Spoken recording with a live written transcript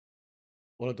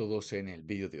Hola a todos, en el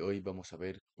vídeo de hoy vamos a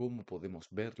ver cómo podemos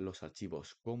ver los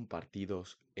archivos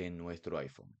compartidos en nuestro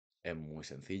iPhone. Es muy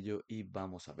sencillo y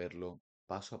vamos a verlo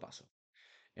paso a paso.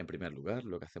 En primer lugar,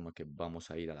 lo que hacemos es que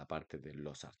vamos a ir a la parte de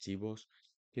los archivos,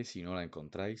 que si no la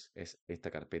encontráis es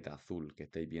esta carpeta azul que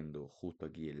estáis viendo justo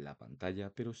aquí en la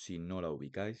pantalla, pero si no la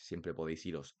ubicáis siempre podéis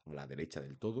iros a la derecha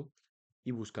del todo y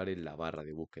buscar en la barra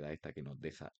de búsqueda esta que nos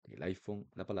deja el iPhone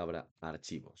la palabra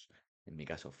archivos. En mi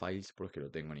caso files porque lo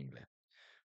tengo en inglés.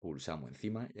 Pulsamos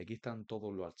encima y aquí están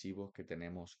todos los archivos que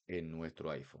tenemos en nuestro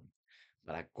iPhone.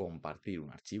 Para compartir un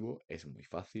archivo es muy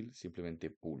fácil, simplemente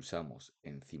pulsamos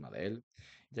encima de él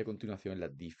y a continuación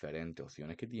las diferentes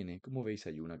opciones que tiene, como veis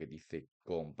hay una que dice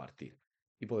compartir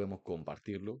y podemos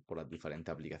compartirlo por las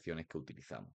diferentes aplicaciones que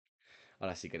utilizamos.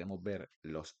 Ahora, si queremos ver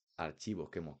los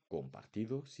archivos que hemos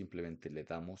compartido, simplemente le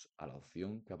damos a la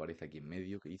opción que aparece aquí en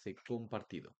medio que dice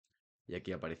compartido. Y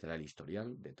aquí aparecerá el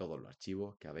historial de todos los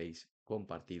archivos que habéis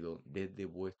compartido desde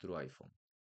vuestro iPhone.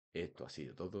 Esto ha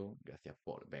sido todo. Gracias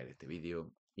por ver este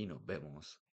vídeo y nos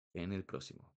vemos en el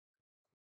próximo.